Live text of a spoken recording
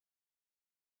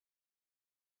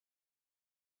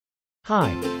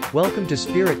Hi, welcome to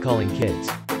Spirit Calling Kids.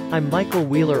 I'm Michael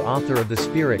Wheeler, author of the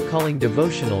Spirit Calling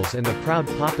Devotionals and the Proud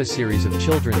Papa series of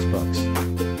children's books.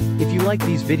 If you like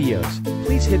these videos,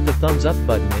 please hit the thumbs up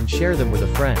button and share them with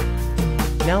a friend.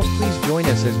 Now please join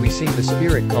us as we sing the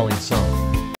Spirit Calling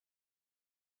song.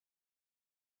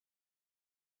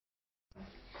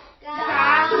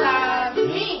 God loves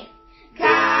me.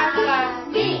 God loves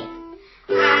me.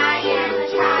 I am a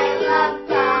child of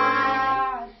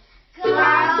God.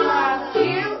 God loves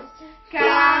you.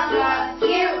 God loves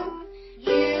you.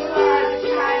 You are a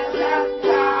child of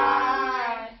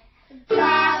God.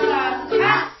 God loves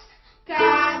us.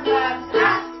 God loves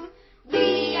us.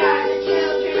 We are the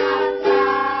children of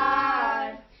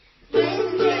God.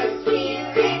 Listen to the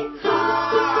Spirit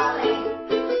calling,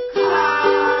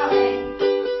 calling,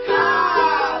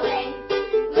 calling.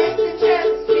 Listen to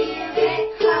the Spirit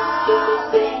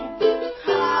calling,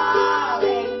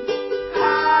 calling,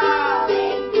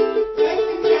 calling.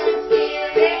 Listen to the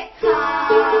Spirit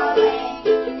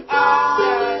calling. All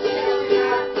are children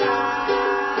of God.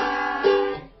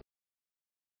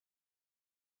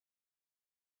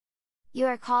 You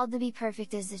are called to be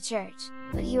perfect as the church,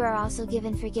 but you are also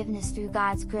given forgiveness through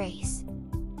God's grace.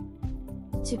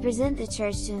 To present the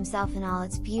church to Himself in all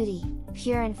its beauty,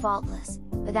 pure and faultless,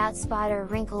 without spot or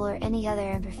wrinkle or any other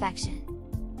imperfection.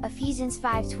 Ephesians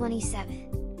 5:27.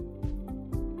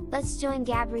 Let's join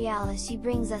Gabrielle as she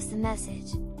brings us the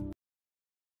message.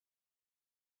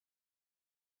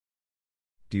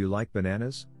 Do you like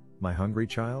bananas, my hungry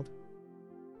child?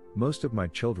 Most of my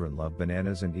children love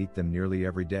bananas and eat them nearly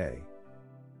every day.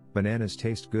 Bananas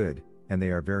taste good, and they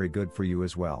are very good for you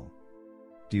as well.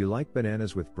 Do you like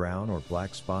bananas with brown or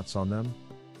black spots on them?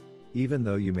 Even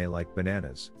though you may like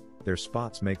bananas, their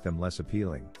spots make them less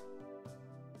appealing.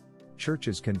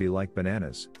 Churches can be like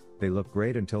bananas, they look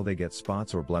great until they get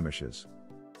spots or blemishes.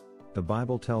 The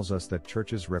Bible tells us that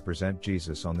churches represent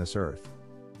Jesus on this earth.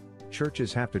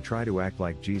 Churches have to try to act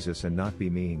like Jesus and not be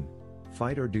mean,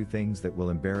 fight or do things that will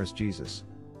embarrass Jesus.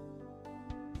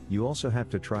 You also have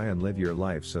to try and live your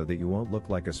life so that you won't look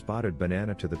like a spotted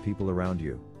banana to the people around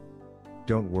you.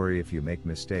 Don't worry if you make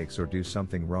mistakes or do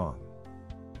something wrong.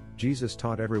 Jesus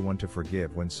taught everyone to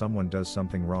forgive when someone does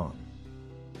something wrong.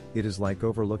 It is like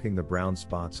overlooking the brown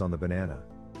spots on the banana.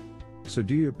 So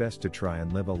do your best to try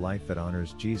and live a life that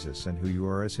honors Jesus and who you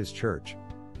are as His church,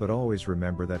 but always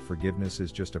remember that forgiveness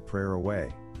is just a prayer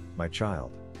away, my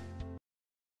child.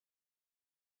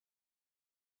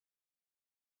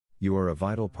 You are a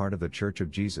vital part of the Church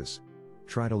of Jesus.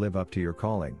 Try to live up to your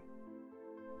calling.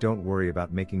 Don't worry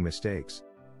about making mistakes.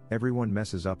 Everyone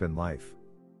messes up in life.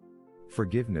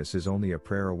 Forgiveness is only a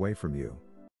prayer away from you.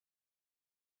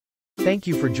 Thank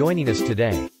you for joining us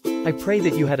today. I pray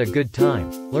that you had a good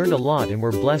time, learned a lot and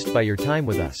were blessed by your time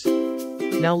with us.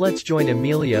 Now let's join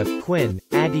Amelia, Quinn,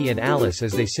 Addie and Alice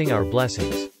as they sing our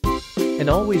blessings. And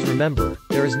always remember,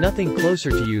 there is nothing closer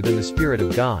to you than the Spirit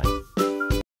of God.